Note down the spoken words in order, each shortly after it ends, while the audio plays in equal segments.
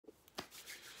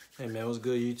Hey man, what's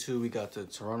good YouTube? We got the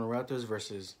Toronto Raptors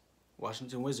versus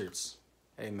Washington Wizards.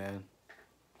 Hey man.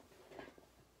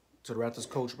 To the Raptors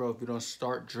coach, bro, if you don't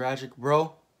start Dragic,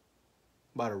 bro,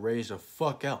 about to rage the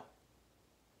fuck out.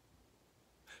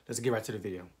 Let's get right to the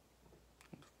video.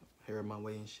 Hair my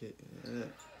way and shit. Yeah.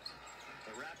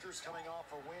 The Raptors coming off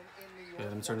a win in New York. Yeah,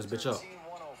 let me turn this bitch up.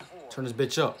 Turn this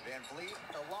bitch up.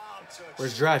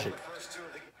 Where's Dragic?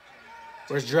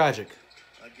 Where's Dragic?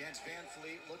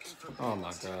 Oh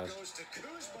my god.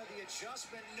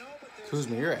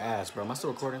 Kuzma, you're ass, bro. Am I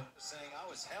still recording?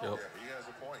 Yep. He has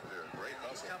a point there. Great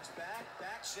hustle. Comes back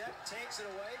check, takes it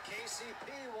away. KCP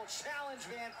will challenge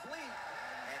Van Fleet,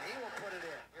 and he will put it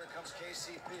in. Here comes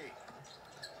KCP.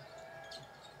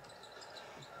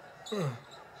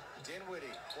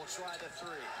 Dinwiddie will try the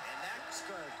three, and that's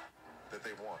good. That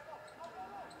they want.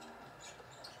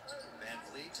 Van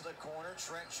Fleet to the corner.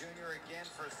 Trent Jr. again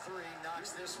for three.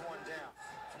 Knocks this one down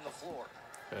from the floor.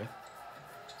 Okay.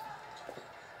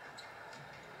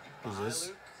 Who's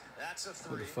this? That's a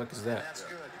three. Who the fuck is that? That's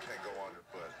good. You can't go under,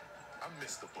 but I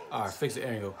missed the bullets. Alright, fix the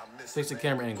angle. Fix the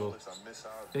camera angle.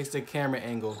 Fix the camera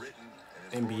angle.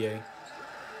 NBA.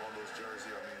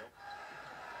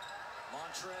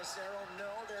 Montrezl Harrell, no,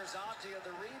 there's Optia.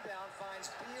 The rebound finds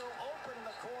Beal open in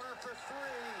the corner for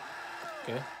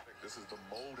three. Okay. This is the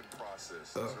molding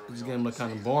process. This game look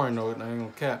kind of boring though. I ain't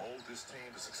gonna cap. Mold this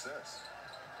team to success.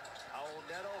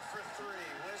 Neto for three.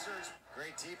 Wizards.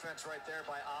 Great defense right there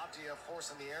by Optia,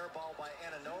 forcing the air ball by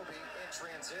Anunoby in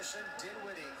transition.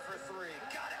 Dinwiddie for three.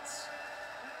 Got it.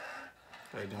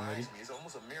 Hey, Dinwiddie. He's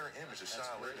almost a mirror image of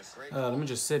Sean Livingston. Let me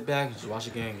just sit back and just watch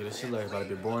the game. Get this shit like about to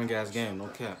be a boring ass game. No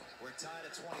cap. We're tied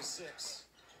at 26.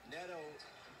 Neto,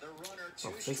 the runner.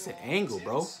 Bro, fix the angle,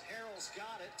 bro. Harrell's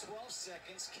got it. 12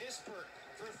 seconds. Kispert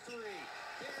for three.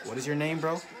 What is your name,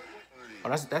 bro? Oh,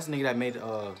 that's the nigga that made in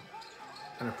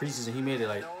the preseason. He made it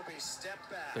like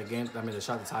the game. I mean, the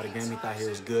shot to tie the game. He thought he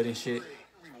was good and shit.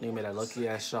 He made that lucky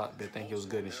ass shot, but think he was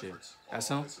good and shit. That's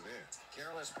him.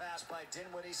 Careless pass by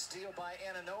Dinwiddie, steal by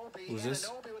Anunoby. Who's this?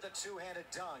 Anunoby with a two-handed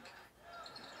dunk.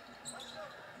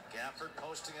 Gafford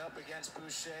posting up against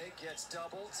Boucher, gets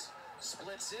doubled,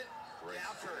 splits it.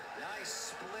 Gafford,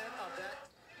 nice split of that.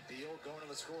 Beal going to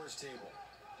the scorer's table.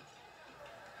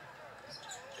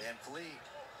 Van Fleet,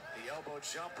 the elbow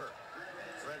jumper.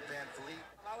 Fred Van Fleet.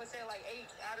 I would say like 8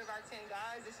 out of our 10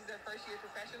 guys, this is their first year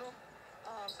professional.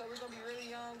 So we're going to be really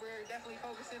young. We're definitely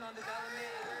focusing on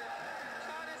development. We're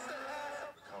trying to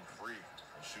Come free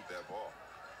and shoot that ball.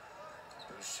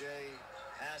 Boucher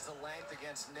has the length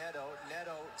against Neto.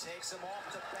 Neto takes him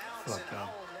off the bounce. Fuck no.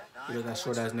 You let that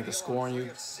short ass nigga scoring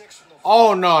you.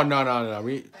 Oh no.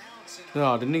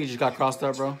 No, the nigga just got crossed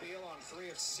up, bro.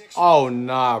 Oh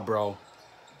nah, bro.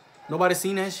 Nobody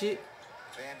seen that shit?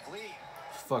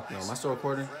 Fuck no. Am I still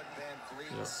recording?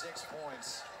 Yep.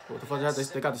 What the fuck is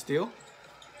that? They got the steal?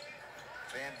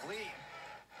 Van Fleet.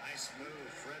 Nice move.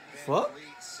 Fred Fuck?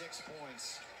 6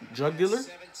 points. Drug dealer?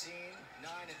 17,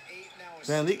 9 and 8 now.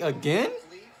 Van Fleet again?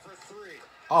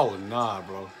 Oh nah,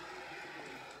 bro.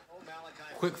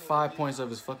 Quick 5 points of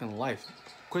his fucking life.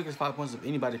 Quickest 5 points of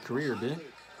anybody's career, dude.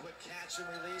 Quick catch and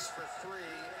release for three,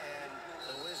 and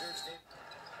the Wizards.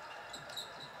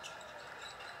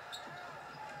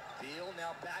 Beal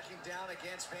now backing down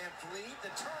against Van Fleet. The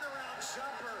turnaround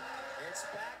jumper. It's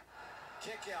back.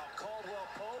 Kick out. Caldwell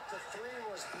Pope. The three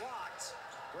was blocked.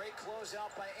 Great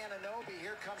closeout by Anunoby.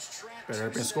 Here comes Trent. Better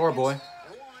up and score, boy. One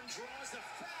draws the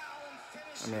foul and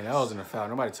finishes. I mean, that wasn't a foul.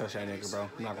 Nobody touched that nigga, bro.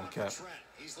 I'm not gonna cap.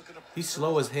 He's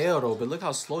slow as hell, though, but look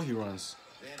how slow he runs.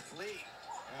 Van Fleet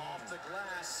off the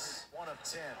glass. 1 of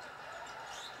 10.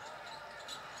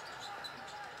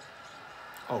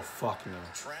 Oh, fuck no.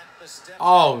 Trent, the step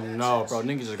Oh, no, bro.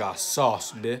 Niggas just got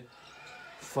sauce, bitch.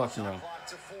 Fuck no. clock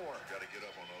to 4. Gotta get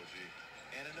up on OG.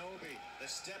 Anunoby, the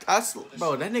step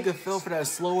Bro, that nigga fell for that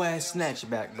slow ass snatch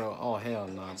back, bro. Oh hell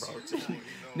no, bro.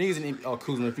 Niggas in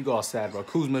Kuzma, if you go outside, bro.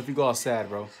 Kuzma, if you go outside,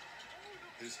 bro.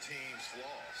 His team's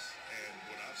flaws, and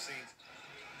what I've seen.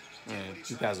 Man,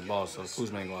 he passed the ball, so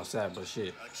Kuzma ain't go outside, but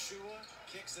shit. Achua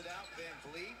kicks it out. Van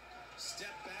Fleet, step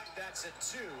back. That's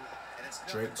a 2, and it's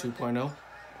Drake 2.0.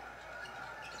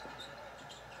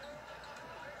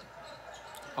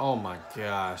 Oh my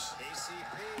gosh.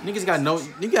 Niggas got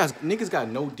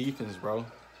no defense, bro.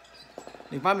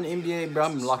 If I'm in the NBA, bro,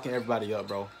 I'm locking everybody up,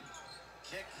 bro.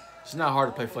 It's not hard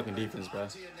to play fucking defense, bro. Now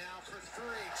for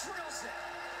three, drills it.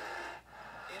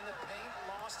 In the paint,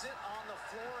 lost it on the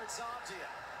floor. It's Optia.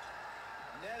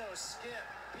 Neto skip.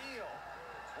 Beal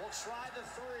will try the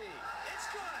three. It's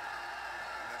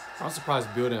good. I'm surprised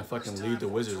Bill didn't fucking lead the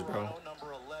Wizards, bro.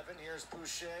 Number 11. Here's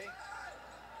Boucher.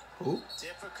 Who?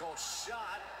 Difficult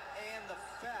shot, and And the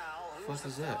foul. Fuck Who's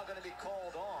is the that? foul going to be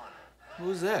called on?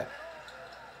 Who's that?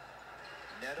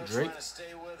 Neto Drake? trying to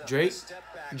stay with him. Drake? Step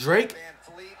back. Drake? Van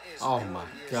Fleet is Oh good. my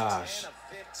He is gosh. 10 of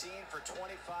 15 for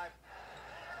 25.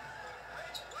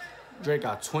 Drake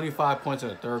got 25 points in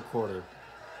the third quarter.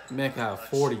 Man can have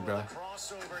 40, bro.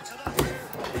 Crossover to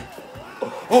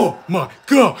the Oh my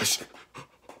gosh!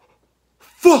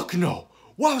 Fuck no!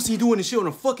 Why was he doing this shit on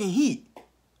the fucking Heat?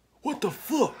 What the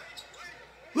fuck?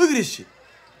 Look at this shit.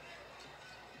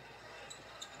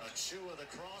 Achua, the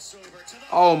crossover to the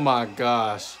Oh my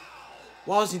gosh.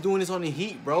 Why was he doing this on the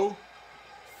Heat, bro?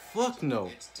 Fuck no.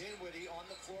 It's Dinwiddie on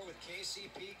the floor with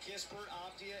KCP, Kispert,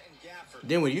 Avdia, and Gafford.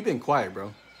 Dinwiddie, you been quiet,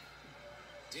 bro.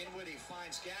 Dinwiddie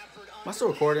finds Gafford. Am I still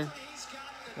recording? He's got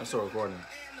the I'm still recording.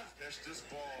 and the Catch this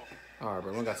ball. Alright,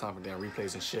 bro. We don't got time for damn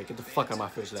replays and shit. Get the fuck out of my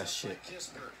face with that shit.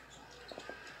 Kispert.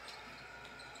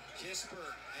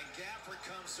 Kispert and Gafford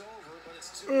comes over, but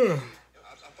it's too I thought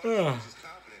he was his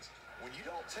confidence. When you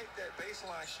don't take that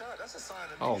baseline shot, that's a sign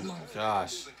of Oh niggas my losing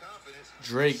gosh. confidence.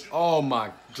 Drake, oh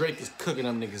my. Drake is cooking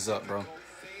them niggas up, bro.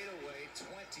 fade away,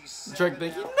 27 Drake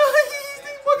thinking, now. nice.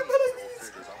 They fucking better than these.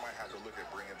 Figures, I might have to look at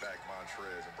bringing back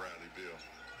Montrez and Bradley Beal.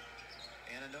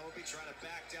 Anunoby trying to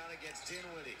back down against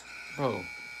Dinwiddie. Bro,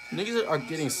 niggas are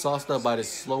getting sauced up by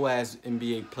this slow ass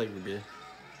NBA player, bitch.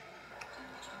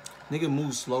 Nigga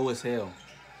moves slow as hell.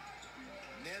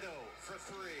 Neto for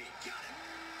three. Got it.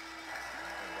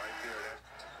 And right there,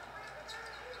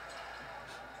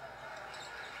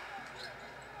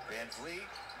 Van Vliet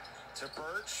to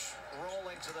Birch,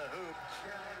 rolling to the hoop.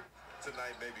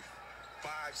 tonight maybe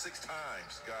 5-6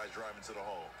 times guys driving to the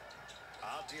hole.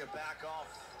 Avdia back off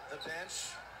the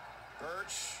bench.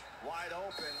 Birch wide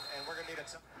open, and we're going to need a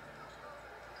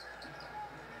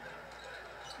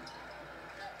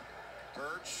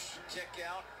Birch, kick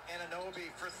out, Anunoby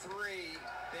for three.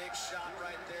 Big shot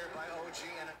right there by OG.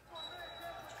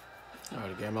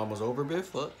 Alright, the game almost over, bitch.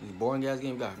 Fuck. These boring ass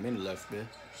game got a minute left, bitch.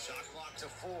 Shot clock to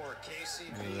 4.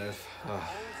 KCP Minute left. over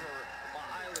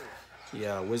Mahailu.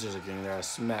 Yeah, Wizards are getting their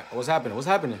ass smacked. What's happening? What's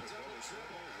happening?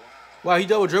 Wow, he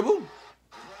double dribble?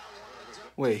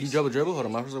 Wait, he double dribble? Hold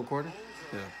on, my first recording?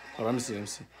 Yeah. Hold on, let me see, let me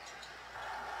see.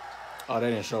 Oh, they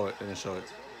didn't show it. They didn't show it.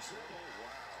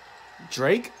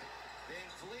 Drake?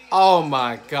 Oh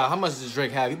my god, how much does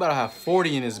Drake have? He about to have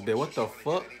 40 in his bid. What the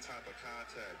fuck? Any type of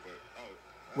contact, but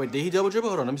Wait, did he double dribble?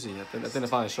 Hold on, let me see. I think they're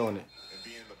finally showing it. and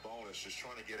being the bonus, just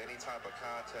trying to get any type of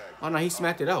contact. Oh no, he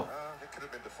smacked it out. It could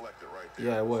have been deflected right there.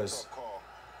 Yeah, it was. Tough call.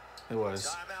 It was.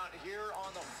 Timeout here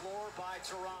on the floor by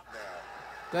Toronto. Now,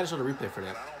 Gotta show the replay for and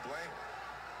that. I don't blame him.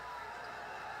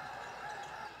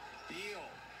 Beal.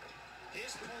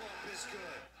 His pull-up is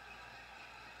good.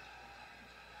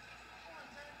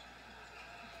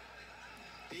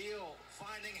 Beal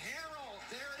finding Harrell.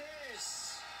 There it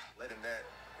is. Letting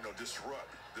that, disrupt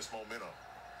this momentum.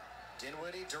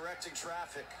 Dinwiddie directing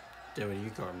traffic. Dude, you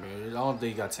got man. I don't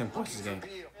think he got 10 points this game.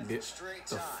 Bitch. Straight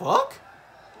The time. fuck?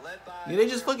 Led by Yeah, they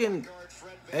just fucking guard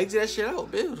Fred Van exit that shit out,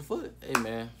 bitch. What the fuck? Hey,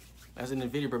 man. That's in the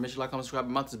video, bro. Make sure you like, comment, subscribe,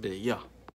 and mount this bit. Yeah.